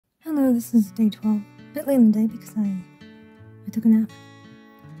So this is day 12. A bit late in the day because I took a nap.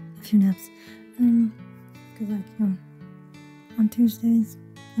 A few naps. Because like, you know, on Tuesdays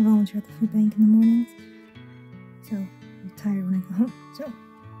I volunteer at the food bank in the mornings. So I'm tired when I go home. So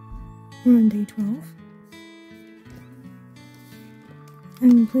we're on day 12.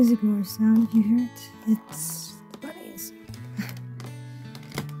 And please ignore the sound if you hear it. It's the bunnies.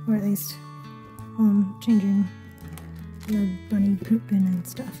 Or at least changing the bunny poop bin and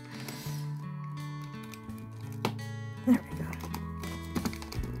stuff. There we go.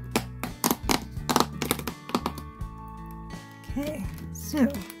 Okay, so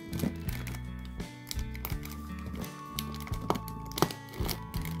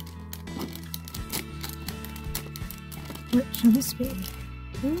what shall this be?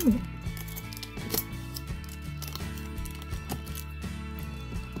 Ooh.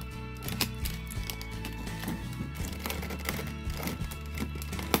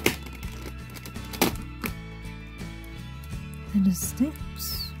 And the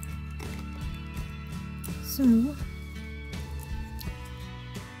stamps. So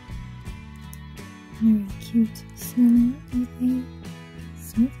very cute snowman with a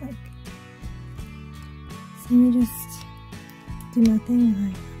snowflake. So let me just do my thing and I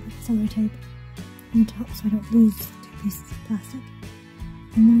put silver tape on the top so I don't lose 2 pieces of plastic.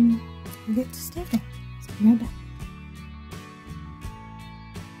 And then we'll get to stamping. So I'll be right back.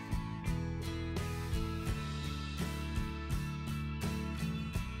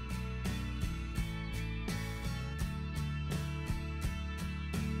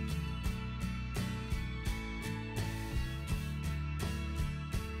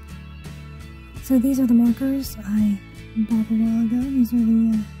 So these are the markers I bought a while ago. These are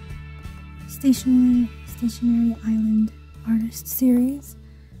the Stationery Island Artist Series.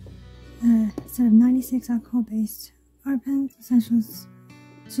 Set of 96 alcohol-based art pens, essentials,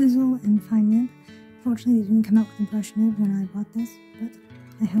 chisel, and fine nib. Fortunately, they didn't come out with a brush nib when I bought this, but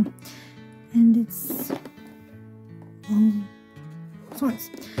hey-ho. And it's all sorts.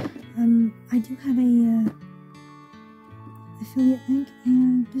 I do have a affiliate link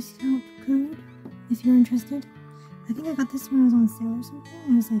and discount code if you're interested. I think I got this when I was on sale or something.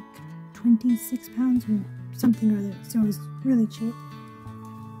 It was like £26 or something or other, so it was really cheap.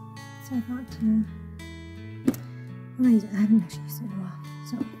 So I thought I haven't actually used it in a while.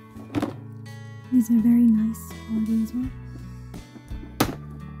 So these are very nice quality as well.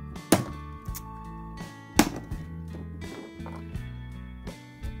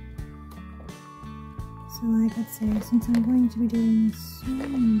 So like I'd say, since I'm going to be doing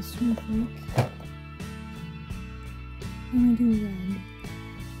snowflake, I'm going to do red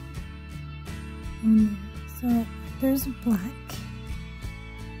on there. So there's black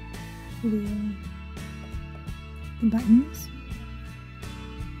for the buttons.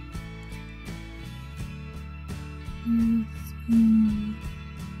 There's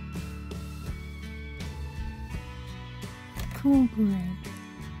cool gray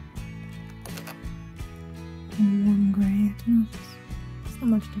and warm gray. I don't know if it's not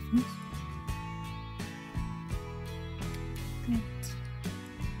much difference.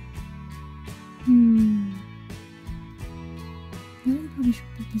 I really probably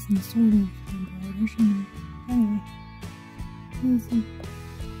should put this in sort of embroidery, shouldn't I? Anyway, here's the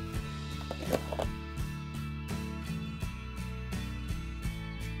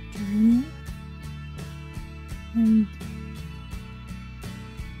journey, and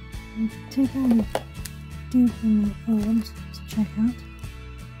I'll take all the deep and the old to check out.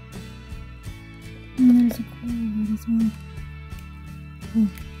 And there's a cool one as well.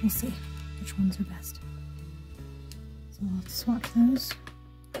 We'll see which ones are best. So I'll swatch those.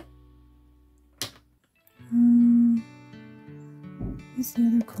 Here's the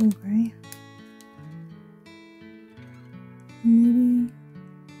other cool gray. Maybe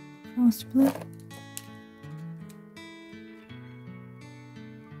frost blue.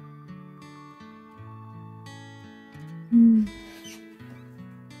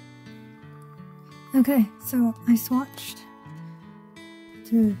 Okay, so I swatched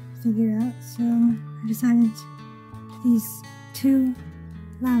to figure it out, so I decided these 2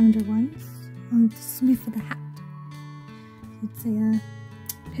 lavender ones. This will be for the hat. It's a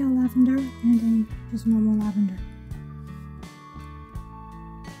pale lavender and a just normal lavender.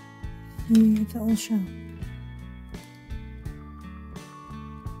 If it will show.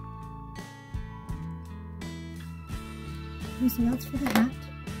 Okay, so that's for the hat.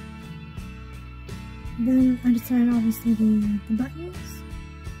 Then I decided obviously the buttons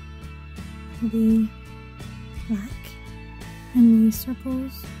will be black and the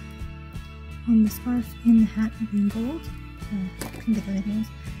circles on the scarf and the hat will be in gold. So I couldn't think of anything else.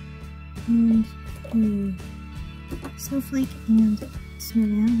 And the Snowflake and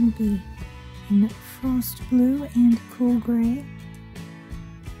Snowman will be in Frost Blue and Cool Gray,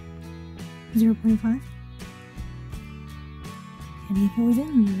 0.5. And if it was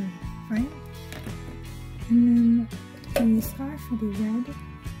in the frame. And then the scarf will be red,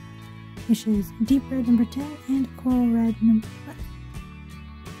 which is Deep Red number 10 and Coral Red number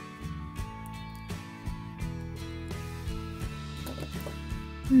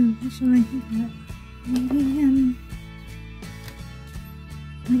 11. Actually, I think that maybe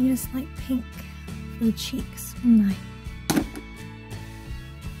I need a slight pink for the cheeks, wouldn't I?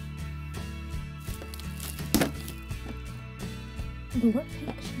 But what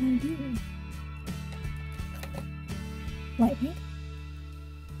pink should I do? Light pink?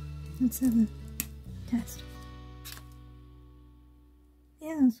 Let's have a test.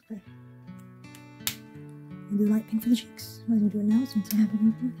 Yeah, that's good. I'll do light pink for the cheeks. Might as well do it now since I have it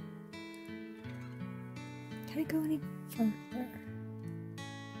open. Can I go any further?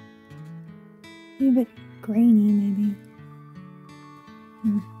 Maybe a bit grainy, maybe.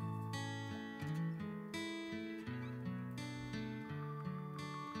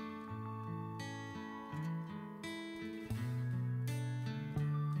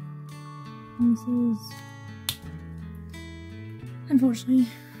 This is, unfortunately,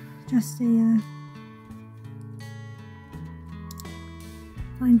 just a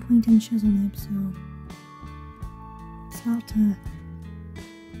fine point and chisel nib, so it's not a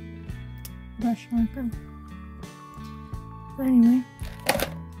brush marker. But anyway,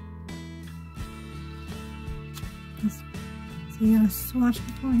 so you gotta swatch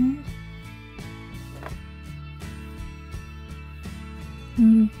beforehand.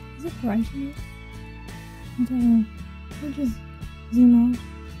 Is it bright in it? I don't know. I'll just zoom out.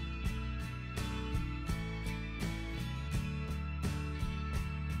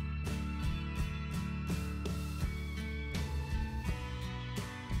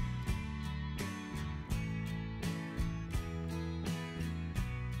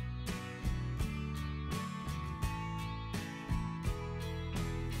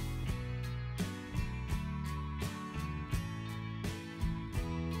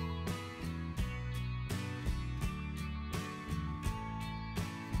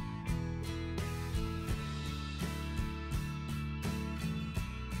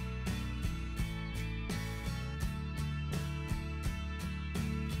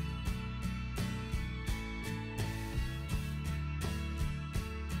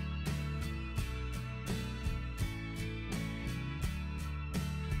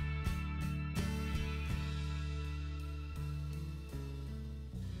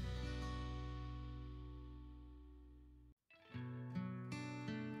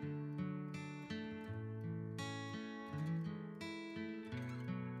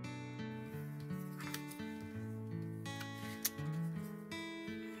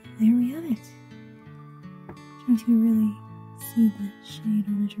 There we have it. I don't know if you really see the shade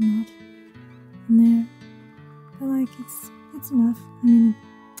on it or not in there, but like it's enough. I mean,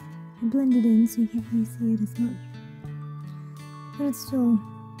 I blended in so you can't really see it as much, but it still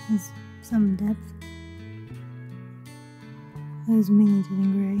has some depth. That was mainly did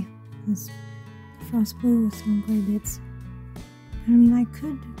in gray. This frost blue with some gray bits. I mean, I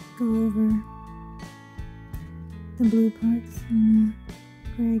could go over the blue parts and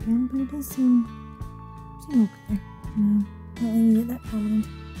gray again, but it does seem okay. You know, not letting it that prominent.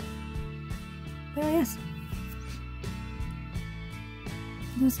 But yes,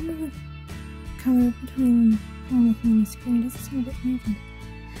 there's some of the color between one looking on the screen doesn't seem a bit muted.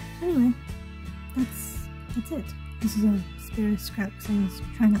 Anyway, that's it. This is a spare scrap because I was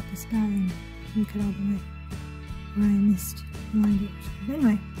trying out the sky and didn't cut all the way where I missed the line here. But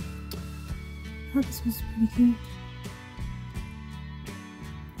anyway, I thought this was pretty cute.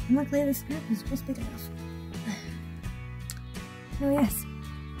 And luckily the scrap is just big enough. Oh yes.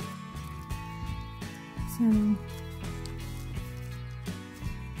 So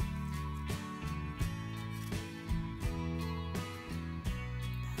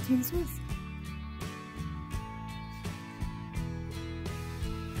that's what this was.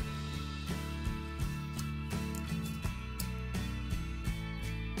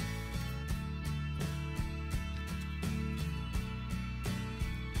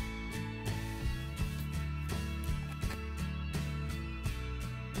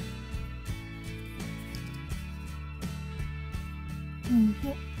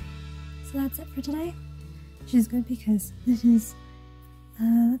 Okay, so that's it for today, which is good because this is,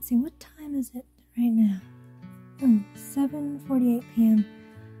 let's see, what time is it right now? Oh, 7:48 p.m.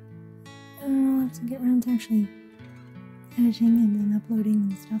 I'll have to get around to actually editing and then uploading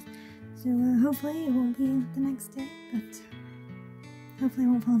and stuff, So hopefully it won't be the next day, but hopefully I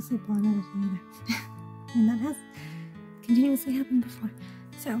won't fall asleep while I'm editing either. And that has continuously happened before.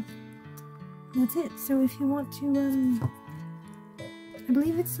 So that's it. So if you want to, I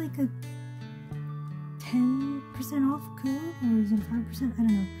believe it's like a 10% off code, or is it 5%? I don't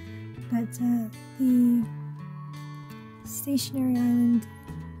know. But the Stationery Island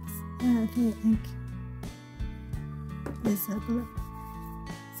affiliate link is below.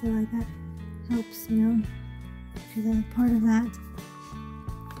 So like that helps, you know, if you're a part of that.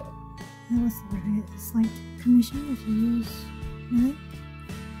 What's the word? I get a slight commission if you use my link.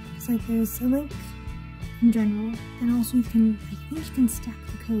 It's like there's a link in general, and also you can, I think you can stack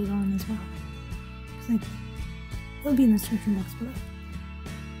the code on as well. It's like, it'll be in the description box below.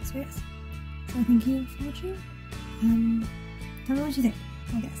 So yes. So thank you for watching. Tell me what you think,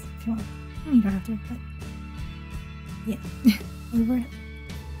 I guess, if you want. You don't have to, but yeah. Over it.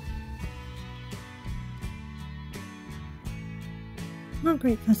 Not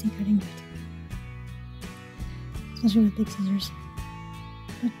great fussy cutting, but especially with big scissors.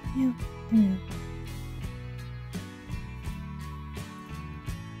 But yeah, there you go.